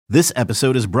This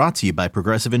episode is brought to you by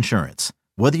Progressive Insurance.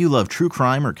 Whether you love true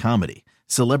crime or comedy,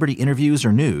 celebrity interviews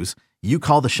or news, you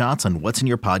call the shots on what's in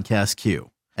your podcast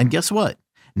queue. And guess what?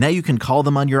 Now you can call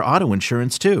them on your auto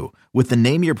insurance too with the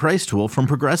Name Your Price tool from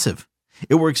Progressive.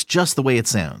 It works just the way it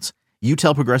sounds. You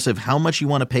tell Progressive how much you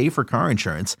want to pay for car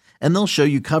insurance, and they'll show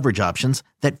you coverage options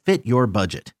that fit your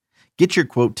budget. Get your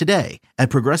quote today at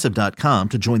Progressive.com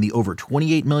to join the over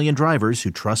 28 million drivers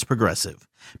who trust Progressive.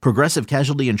 Progressive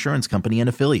Casualty Insurance Company and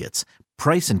Affiliates.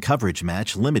 Price and coverage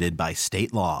match limited by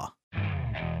state law.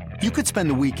 You could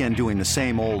spend the weekend doing the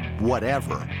same old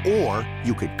whatever, or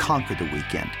you could conquer the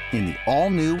weekend in the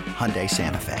all-new Hyundai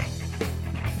Santa Fe.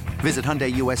 Visit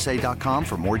HyundaiUSA.com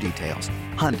for more details.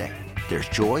 Hyundai, there's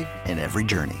joy in every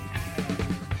journey.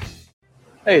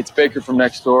 Hey, it's Baker from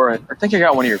next door. I think I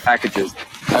got one of your packages.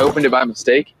 I opened it by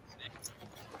mistake.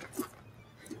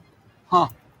 Huh.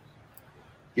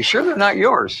 You sure they're not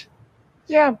yours?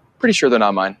 Yeah, I'm pretty sure they're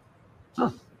not mine.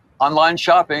 Huh. Online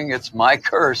shopping, it's my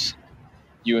curse.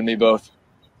 You and me both.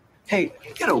 Hey,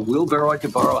 you got a wheelbarrow I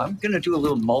could borrow? I'm going to do a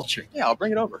little mulching. Yeah, I'll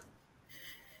bring it over.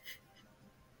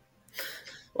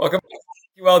 Welcome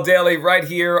to BetQL Daily right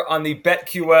here on the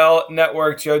BetQL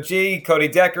Network. Joe G, Cody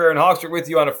Decker, and Hawksworth with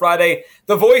you on a Friday.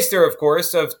 The voice there, of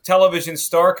course, of television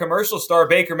star, commercial star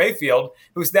Baker Mayfield,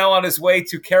 who's now on his way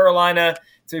to Carolina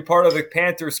to be part of the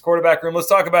Panthers quarterback room. Let's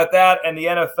talk about that and the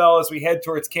NFL as we head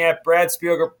towards camp. Brad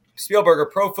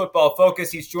Spielberger, Pro Football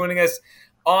Focus. He's joining us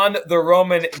on the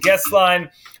Roman guest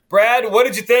line. Brad, what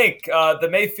did you think? The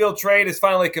Mayfield trade is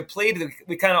finally completed.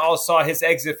 We kind of all saw his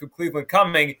exit from Cleveland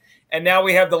coming, and now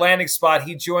we have the landing spot.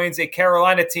 He joins a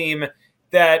Carolina team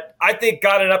that I think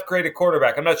got an upgraded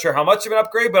quarterback. I'm not sure how much of an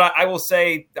upgrade, but I will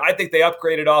say I think they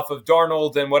upgraded off of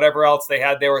Darnold and whatever else they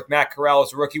had there with Matt Corral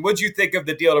as a rookie. What did you think of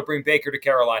the deal to bring Baker to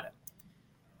Carolina?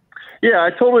 Yeah, I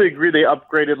totally agree they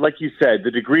upgraded. Like you said,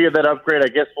 the degree of that upgrade, I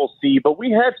guess we'll see. But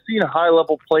we have seen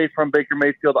high-level play from Baker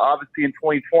Mayfield, obviously in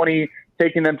 2020,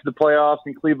 taking them to the playoffs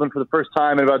in Cleveland for the first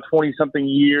time in about 20-something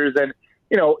years. And,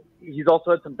 you know, he's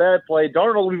also had some bad play.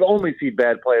 Darnold, we've only seen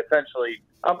bad play, essentially.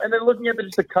 And then looking at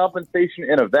just the compensation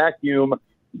in a vacuum,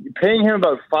 paying him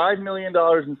about $5 million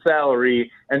in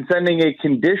salary and sending a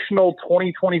conditional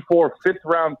 2024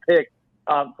 fifth-round pick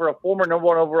for a former number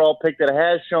one overall pick that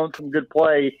has shown some good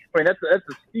play. I mean, that's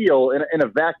a steal in a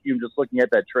vacuum just looking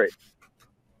at that trade.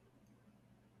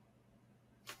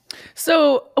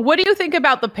 So what do you think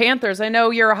about the Panthers? I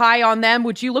know you're high on them.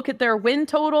 Would you look at their win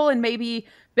total and maybe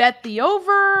bet the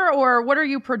over, or what are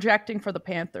you projecting for the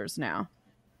Panthers now?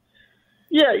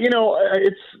 Yeah, you know,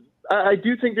 I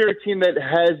do think they're a team that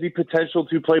has the potential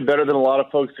to play better than a lot of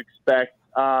folks expect.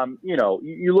 You know,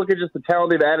 you look at just the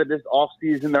talent they've added this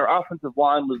offseason. Their offensive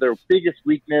line was their biggest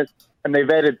weakness, and they've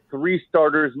added 3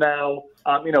 starters now,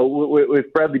 you know,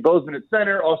 with Bradley Bozeman at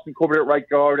center, Austin Corbett at right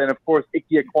guard, and, of course, Ike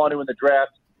Ekwonu in the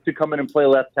draft to come in and play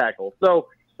left tackle. So,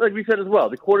 like we said as well,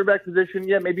 the quarterback position,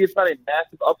 yeah, maybe it's not a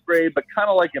massive upgrade, but kind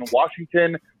of like in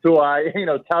Washington, who I, you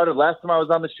know, touted last time I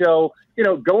was on the show, you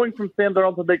know, going from Sam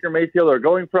Darnold to Baker Mayfield or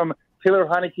going from Taylor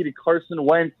Heineke to Carson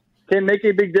Wentz can make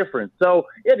a big difference. So,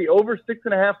 yeah, the over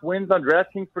 6.5 wins on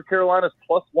DraftKings for Carolina is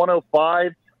plus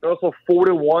 105. They're also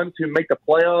 4-1 to make the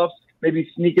playoffs, maybe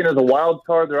sneak in as a wild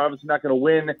card. They're obviously not going to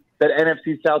win that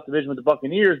NFC South division with the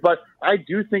Buccaneers, but I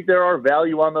do think there are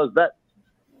value on those bets.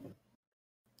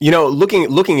 You know, looking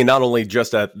at not only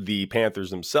just at the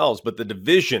Panthers themselves, but the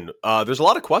division, there's a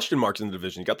lot of question marks in the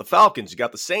division. You got the Falcons, you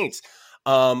got the Saints.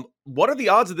 What are the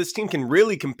odds that this team can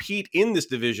really compete in this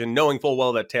division, knowing full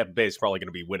well that Tampa Bay is probably going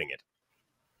to be winning it?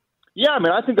 Yeah, I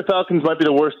mean, I think the Falcons might be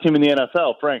the worst team in the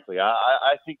NFL, frankly.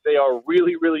 I think they are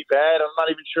really, really bad. I'm not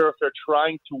even sure if they're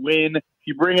trying to win.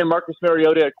 You bring in Marcus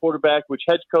Mariota at quarterback, which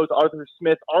head coach Arthur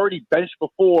Smith already benched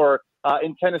before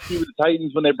in Tennessee with the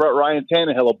Titans when they brought Ryan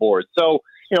Tannehill aboard. So,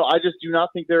 you know, I just do not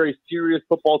think they're a serious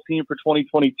football team for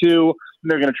 2022. And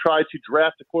they're going to try to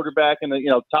draft a quarterback in the, you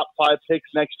know, top 5 picks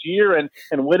next year, and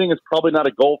winning is probably not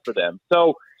a goal for them.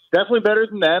 So definitely better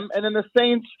than them. And then the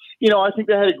Saints, you know, I think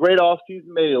they had a great offseason,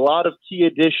 made a lot of key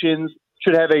additions,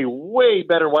 should have a way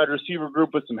better wide receiver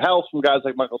group with some help from guys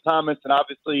like Michael Thomas, and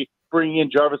obviously bringing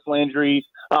in Jarvis Landry,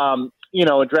 you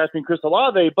know, and drafting Chris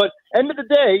Olave. But end of the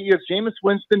day, you have Jameis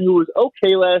Winston, who was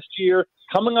okay last year,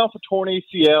 coming off a torn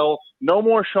ACL, no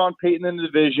more Sean Payton in the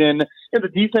division. And the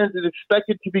defense is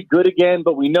expected to be good again,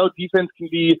 but we know defense can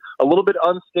be a little bit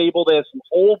unstable. They have some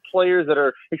old players that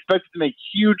are expected to make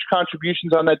huge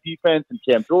contributions on that defense, and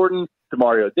Cam Jordan,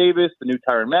 Demario Davis, the new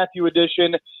Tyrann Mathieu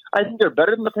addition. I think they're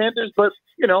better than the Panthers, but,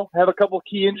 you know, have a couple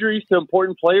key injuries to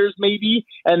important players maybe,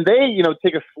 and they, you know,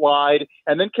 take a slide,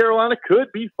 and then Carolina could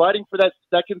be fighting for that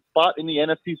second spot in the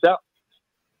NFC South.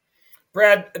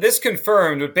 Brad, this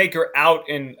confirmed with Baker out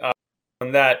in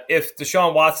that if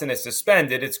Deshaun Watson is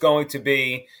suspended, it's going to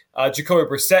be Jacoby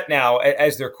Brissett now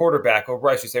as their quarterback, or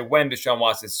I should say when Deshaun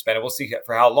Watson is suspended. We'll see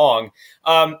for how long.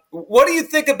 What do you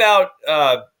think about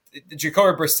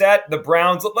Jacoby Brissett, the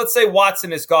Browns? Let's say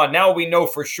Watson is gone. Now we know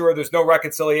for sure there's no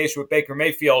reconciliation with Baker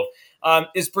Mayfield.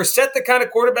 Is Brissett the kind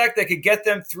of quarterback that could get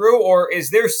them through, or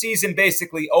is their season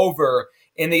basically over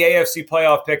in the AFC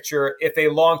playoff picture if a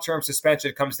long-term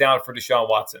suspension comes down for Deshaun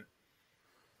Watson?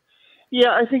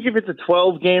 Yeah, I think if it's a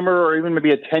 12-gamer or even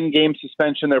maybe a 10-game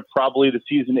suspension, the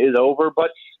season is over.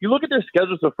 But you look at their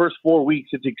schedules the first 4 weeks,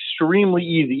 it's extremely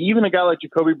easy. Even a guy like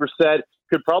Jacoby Brissett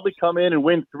could probably come in and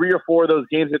win 3 or 4 of those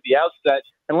games at the outset.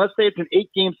 And let's say it's an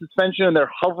 8-game suspension and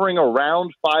they're hovering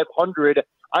around 500.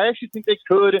 I actually think they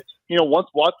could, once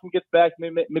Watson gets back,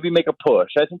 maybe make a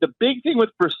push. I think the big thing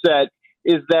with Brissett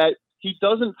is that he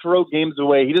doesn't throw games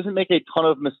away. He doesn't make a ton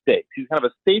of mistakes. He's kind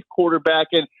of a safe quarterback.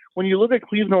 And when you look at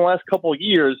Cleveland the last couple of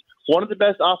years, one of the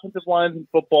best offensive lines in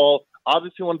football,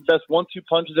 obviously one of the best 1-2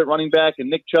 punches at running back, and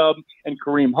Nick Chubb and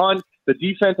Kareem Hunt. The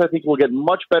defense, I think, will get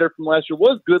much better from last year.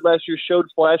 Was good last year, showed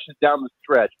flashes down the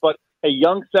stretch. But a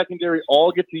young secondary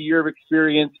all gets a year of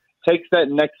experience, takes that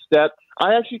next step.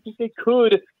 I actually think they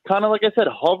could, kind of like I said,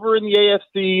 hover in the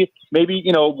AFC. Maybe,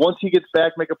 once he gets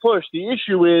back, make a push. The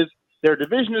issue is their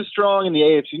division is strong in the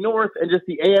AFC North, and just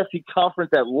the AFC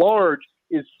conference at large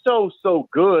is so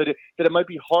good that it might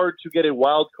be hard to get a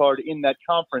wild card in that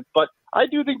conference. But I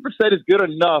do think Brissett is good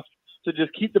enough to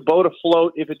just keep the boat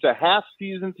afloat. If it's a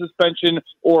half-season suspension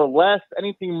or less,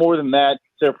 anything more than that,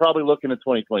 they're probably looking at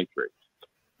 2023.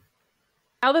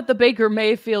 Now that the Baker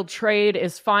Mayfield trade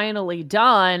is finally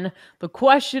done, the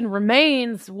question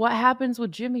remains, what happens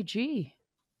with Jimmy G?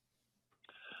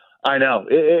 I know.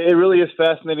 It really is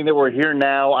fascinating that we're here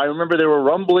now. I remember there were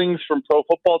rumblings from Pro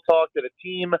Football Talk that a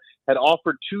team had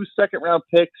offered 2 second-round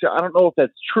picks. I don't know if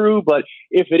that's true, but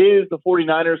if it is, the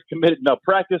 49ers committed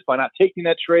malpractice by not taking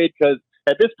that trade because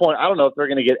at this point, I don't know if they're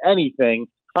going to get anything.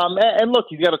 And look,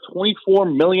 he's got a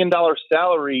 $24 million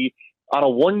salary on a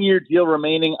 1-year deal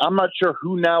remaining. I'm not sure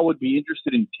who now would be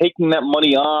interested in taking that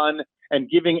money on and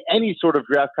giving any sort of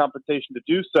draft compensation to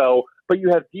do so. But you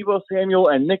have Deebo Samuel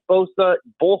and Nick Bosa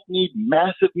both need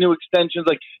massive new extensions.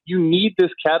 Like, you need this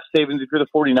cap savings if you're the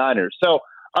 49ers. So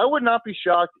I would not be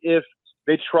shocked if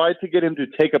they tried to get him to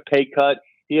take a pay cut.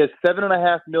 He has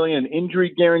 $7.5 million in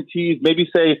injury guarantees. Maybe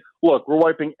say, look, we're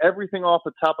wiping everything off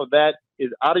the top of that, is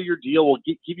out of your deal. We'll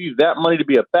give you that money to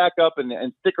be a backup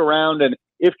and stick around. And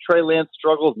if Trey Lance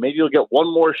struggles, maybe you'll get one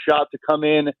more shot to come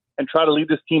in and try to lead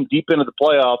this team deep into the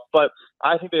playoffs. But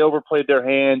I think they overplayed their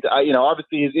hand.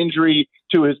 Obviously his injury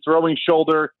to his throwing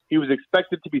shoulder, he was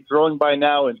expected to be throwing by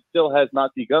now and still has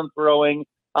not begun throwing.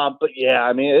 But yeah,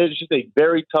 I mean, it's just a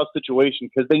very tough situation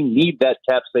because they need that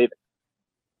cap saving.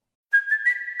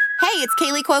 Hey, it's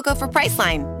Kaylee Cuoco for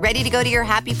Priceline. Ready to go to your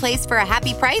happy place for a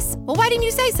happy price? Well, why didn't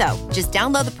you say so? Just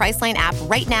download the Priceline app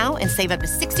right now and save up to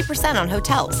 60% on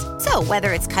hotels. So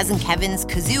whether it's Cousin Kevin's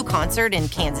Kazoo Concert in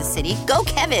Kansas City, go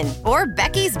Kevin, or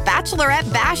Becky's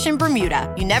Bachelorette Bash in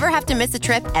Bermuda, you never have to miss a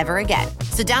trip ever again.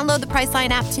 So download the Priceline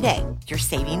app today. Your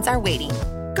savings are waiting.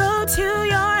 Go to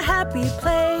your happy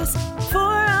place for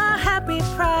a happy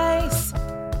price.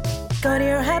 Go to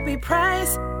your happy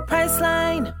price,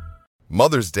 Priceline.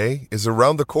 Mother's Day is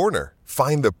around the corner.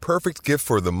 Find the perfect gift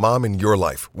for the mom in your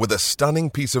life with a stunning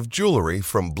piece of jewelry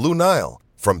from Blue Nile.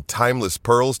 From timeless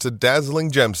pearls to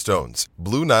dazzling gemstones,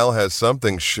 Blue Nile has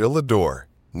something she'll adore.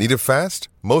 Need it fast?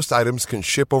 Most items can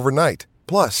ship overnight.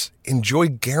 Plus, enjoy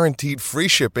guaranteed free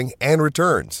shipping and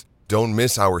returns. Don't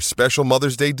miss our special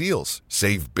Mother's Day deals.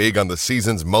 Save big on the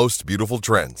season's most beautiful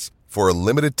trends. For a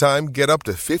limited time, get up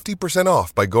to 50%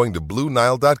 off by going to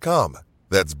BlueNile.com.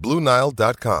 That's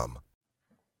BlueNile.com.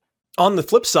 On the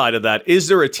flip side of that, is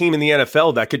there a team in the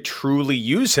NFL that could truly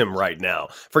use him right now?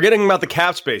 Forgetting about the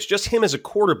cap space, just him as a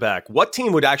quarterback, what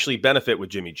team would actually benefit with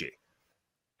Jimmy G?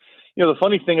 The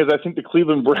funny thing is I think the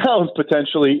Cleveland Browns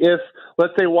potentially, if,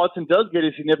 let's say, Watson does get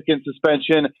a significant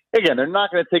suspension, again, they're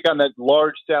not going to take on that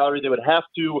large salary. They would have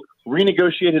to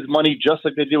renegotiate his money just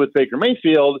like they did with Baker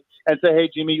Mayfield and say, hey,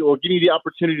 Jimmy, we'll give you the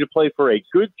opportunity to play for a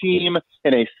good team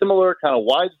in a similar kind of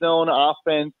wide zone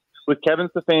offense. With Kevin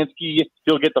Stefanski,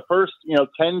 you'll get the first,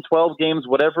 10, 12 games,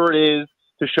 whatever it is,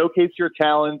 to showcase your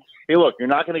talent. Hey, look, you're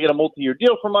not going to get a multi-year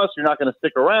deal from us. You're not going to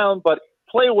stick around, but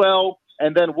play well,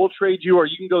 and then we'll trade you, or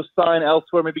you can go sign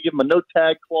elsewhere, maybe give him a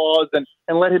no-tag clause and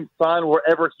let him sign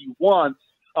wherever he wants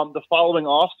the following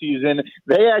offseason.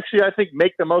 They actually, I think,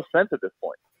 make the most sense at this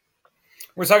point.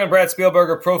 We're talking Brad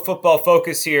Spielberger, Pro Football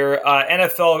Focus here.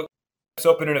 NFL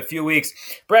open in a few weeks.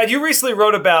 Brad, you recently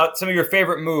wrote about some of your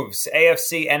favorite moves,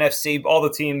 AFC, NFC, all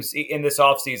the teams in this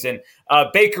offseason.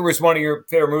 Baker was one of your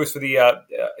favorite moves for the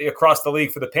across the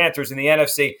league for the Panthers in the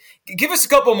NFC. Give us a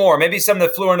couple more, maybe some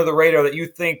that flew under the radar that you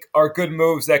think are good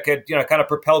moves that could, kind of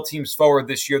propel teams forward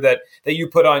this year that you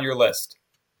put on your list.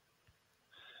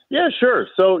 Yeah, sure.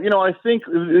 So, I think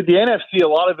the NFC, a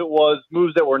lot of it was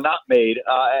moves that were not made,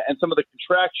 and some of the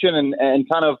contraction and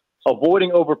kind of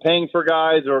avoiding overpaying for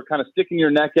guys or kind of sticking your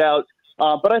neck out.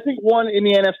 But I think one in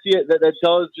the NFC that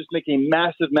does just make a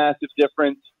massive, massive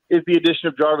difference is the addition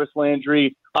of Jarvis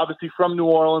Landry, obviously from New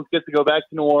Orleans, gets to go back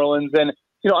to New Orleans. And,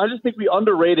 I just think we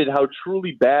underrated how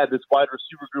truly bad this wide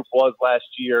receiver group was last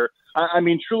year. I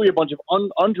mean, truly a bunch of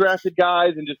undrafted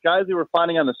guys and just guys they were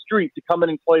finding on the street to come in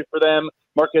and play for them.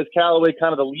 Marquez Callaway,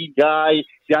 kind of the lead guy.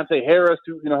 Deontay Harris,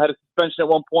 who had a suspension at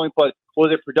one point, but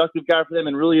was a productive guy for them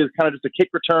and really is kind of just a kick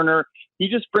returner. He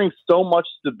just brings so much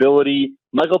stability.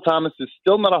 Michael Thomas is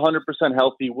still not 100%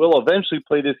 healthy, will eventually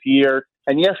play this year.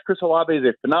 And yes, Chris Olave is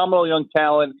a phenomenal young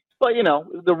talent, but,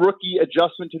 the rookie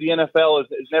adjustment to the NFL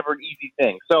is never an easy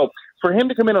thing. So for him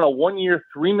to come in on a 1-year,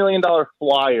 $3 million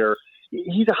flyer,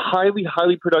 he's a highly,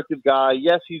 highly productive guy.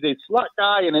 Yes, he's a slot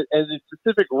guy and has a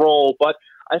specific role, but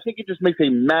I think it just makes a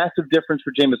massive difference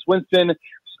for Jameis Winston.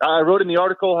 I wrote in the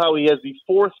article how he has the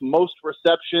 4th most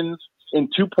receptions in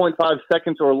 2.5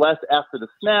 seconds or less after the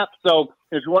snap. So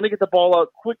if you want to get the ball out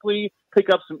quickly, pick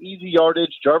up some easy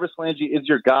yardage, Jarvis Landry is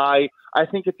your guy. I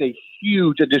think it's a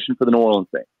huge addition for the New Orleans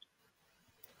Saints.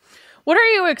 What are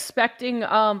you expecting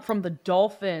from the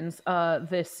Dolphins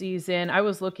this season? I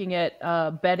was looking at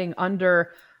betting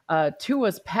under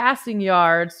Tua's passing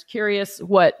yards. Curious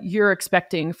what you're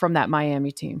expecting from that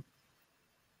Miami team.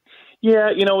 Yeah,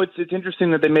 it's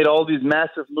interesting that they made all these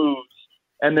massive moves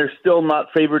and they're still not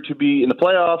favored to be in the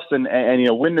playoffs and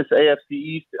win this AFC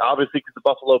East, obviously because the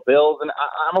Buffalo Bills. And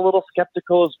I'm a little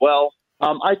skeptical as well.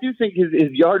 I do think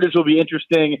his yardage will be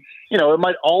interesting. It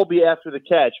might all be after the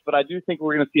catch, but I do think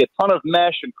we're going to see a ton of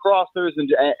mesh and crossers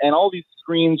and all these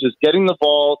screens just getting the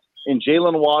ball in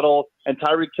Jalen Waddle and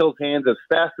Tyreek Hill's hands as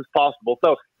fast as possible.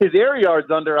 So his air yards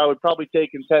under, I would probably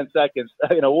take in 10 seconds.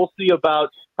 We'll see about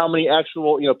how many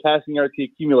actual, passing yards he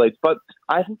accumulates. But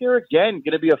I think they're, again,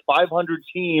 going to be a 500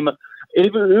 team.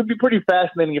 It would be pretty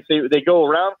fascinating if they go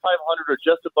around 500 or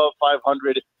just above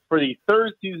 500 for the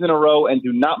 3rd season in a row and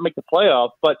do not make the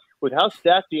playoffs. But with how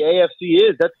stacked the AFC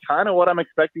is, that's kind of what I'm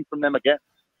expecting from them again.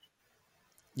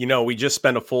 We just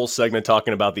spent a full segment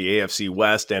talking about the AFC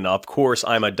West, and of course,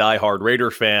 I'm a diehard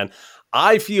Raider fan.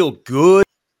 I feel good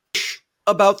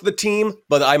about the team,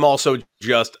 but I'm also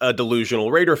just a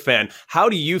delusional Raider fan. How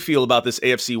do you feel about this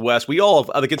AFC West? We all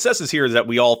the consensus here is that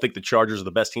we all think the Chargers are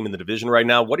the best team in the division right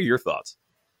now. What are your thoughts?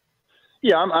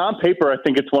 Yeah, on paper, I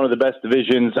think it's one of the best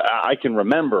divisions I can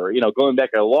remember, going back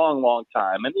a long, long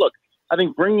time. And look, I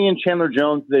think bringing in Chandler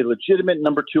Jones is a legitimate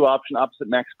number 2 option opposite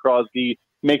Max Crosby.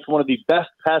 Makes one of the best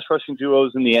pass rushing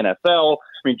duos in the NFL.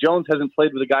 I mean, Jones hasn't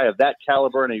played with a guy of that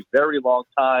caliber in a very long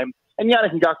time. And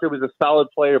Yannick Ngakoue was a solid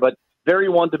player, but very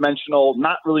one-dimensional,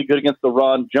 not really good against the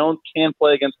run. Jones can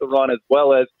play against the run as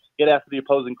well as get after the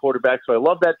opposing quarterback. So I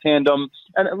love that tandem.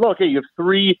 And look, hey, you have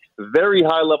 3 very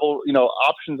high-level,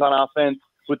 options on offense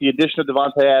with the addition of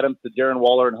Devontae Adams to Darren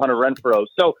Waller and Hunter Renfrow.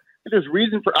 So there's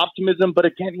reason for optimism, but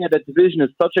again, that division is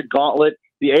such a gauntlet.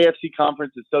 The AFC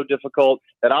conference is so difficult.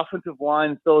 That offensive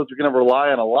line still is going to rely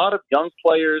on a lot of young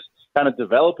players kind of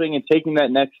developing and taking that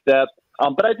next step.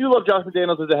 But I do love Josh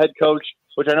McDaniels as a head coach,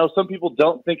 which I know some people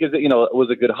don't think was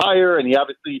a good hire, and he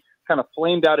obviously kind of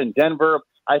flamed out in Denver.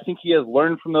 I think he has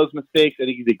learned from those mistakes. I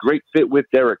think he's a great fit with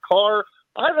Derek Carr.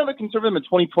 I don't consider them in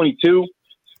 2022.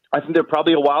 I think they're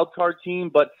probably a wild card team,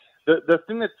 but the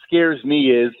thing that scares me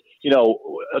is,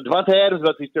 Devontae Adams is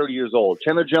about to be 30 years old.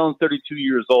 Chandler Jones, 32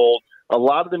 years old. A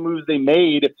lot of the moves they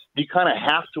made, you kind of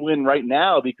have to win right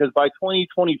now because by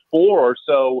 2024 or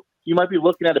so, you might be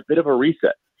looking at a bit of a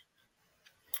reset.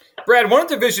 Brad, one of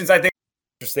the divisions I think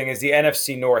is interesting is the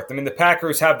NFC North. I mean, the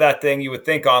Packers have that thing you would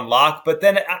think on lock, but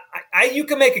then you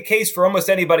can make a case for almost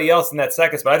anybody else in that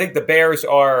second spot. I think the Bears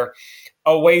are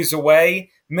a ways away.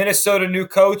 Minnesota, new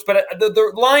coach, but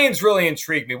the Lions really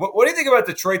intrigue me. What do you think about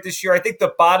Detroit this year? I think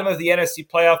the bottom of the NFC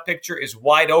playoff picture is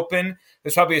wide open.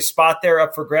 There's probably a spot there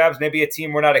up for grabs, maybe a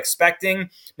team we're not expecting,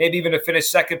 maybe even to finish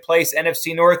second place,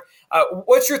 NFC North.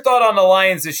 What's your thought on the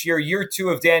Lions this year, year 2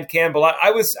 of Dan Campbell?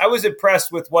 I was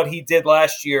impressed with what he did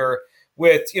last year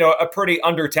with a pretty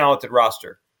under-talented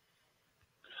roster.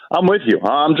 I'm with you.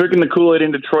 I'm drinking the Kool-Aid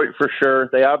in Detroit for sure.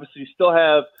 They obviously still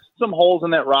have some holes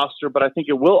in that roster, but I think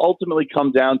it will ultimately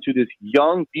come down to this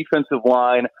young defensive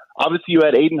line. Obviously, you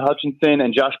had Aiden Hutchinson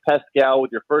and Josh Pascal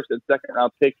with your first and second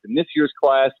round picks in this year's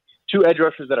class. Two edge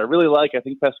rushers that I really like. I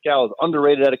think Pascal is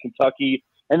underrated out of Kentucky.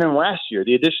 And then last year,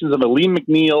 the additions of Aleem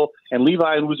McNeil and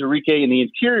Levi Onwuzurike in the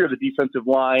interior of the defensive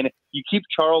line. You keep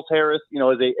Charles Harris,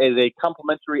 as a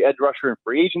complimentary edge rusher in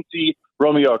free agency.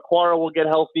 Romeo Okwara will get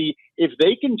healthy. If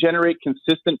they can generate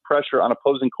consistent pressure on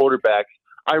opposing quarterbacks,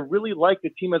 I really like the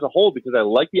team as a whole because I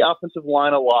like the offensive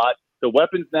line a lot. The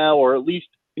weapons now, or at least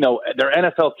they're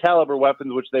NFL caliber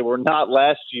weapons, which they were not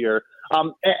last year.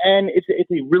 And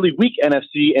it's a really weak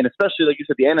NFC, and especially, like you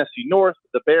said, the NFC North.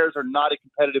 The Bears are not a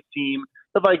competitive team.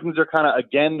 The Vikings are kind of,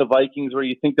 again, the Vikings where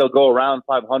you think they'll go around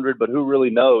 500, but who really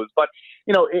knows? But,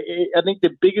 I think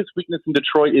the biggest weakness in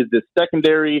Detroit is this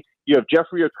secondary. You have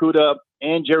Jeffrey Okudah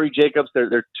and Jerry Jacobs.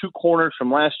 They're two corners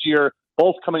from last year,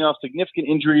 both coming off significant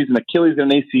injuries, an Achilles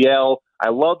and an ACL. I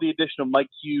love the addition of Mike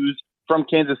Hughes from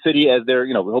Kansas City as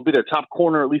he'll be their top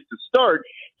corner at least to start.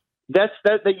 That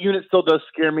unit still does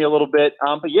scare me a little bit.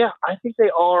 But yeah, I think they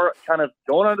are kind of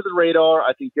going under the radar.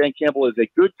 I think Dan Campbell is a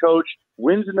good coach,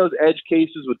 wins in those edge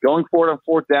cases with going for it on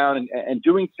fourth down and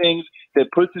doing things that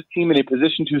puts his team in a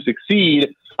position to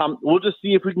succeed. We'll just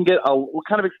see if we can we're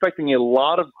kind of expecting a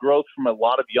lot of growth from a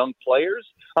lot of young players.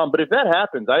 But if that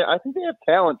happens, I think they have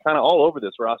talent kind of all over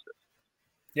this roster.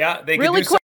 Yeah, they really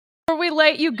quick. Before we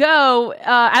let you go,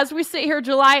 as we sit here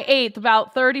July 8th,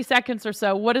 about 30 seconds or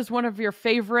so, what is one of your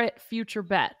favorite future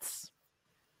bets?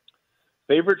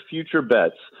 Favorite future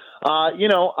bets?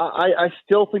 I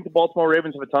still think the Baltimore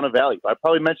Ravens have a ton of value. I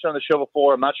probably mentioned on the show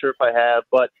before, I'm not sure if I have,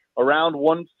 but around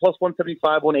plus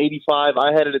 175, 185,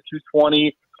 I had it at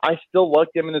 220. I still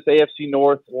like them in this AFC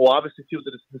North. We'll obviously see what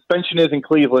the suspension is in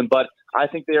Cleveland, but I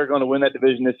think they are going to win that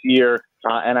division this year,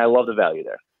 and I love the value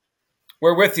there.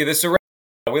 We're with you. This is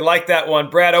we like that one.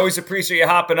 Brad, always appreciate you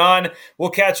hopping on. We'll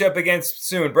catch up again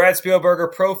soon. Brad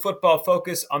Spielberger, Pro Football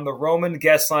Focus on the Roman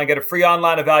Guest Line. Get a free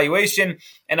online evaluation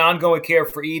and ongoing care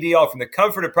for ED, all from the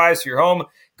comfort and privacy of your home.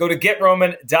 Go to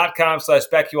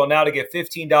GetRoman.com/BetQL now to get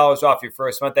 $15 off your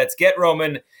first month. That's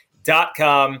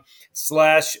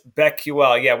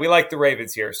GetRoman.com/BetQL. Yeah, we like the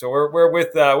Ravens here. So we're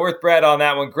with Brad on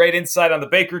that one. Great insight on the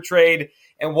Baker trade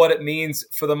and what it means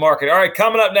for the market. All right,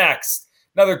 coming up next.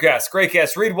 Another guest, great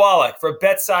guest, Reed Wallach from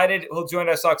BetSided. He'll join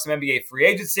us, talk some NBA free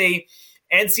agency,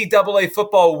 NCAA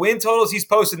football win totals. He's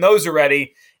posted those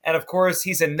already. And, of course,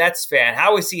 he's a Nets fan.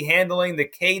 How is he handling the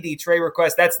KD trade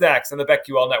request? That's next on the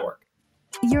BetQL Network.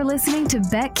 You're listening to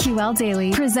BetQL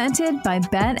Daily, presented by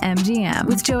BetMGM,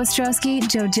 with Joe Ostrowski,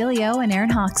 Joe Giglio, and Aaron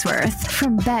Hawksworth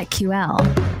from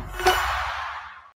BetQL.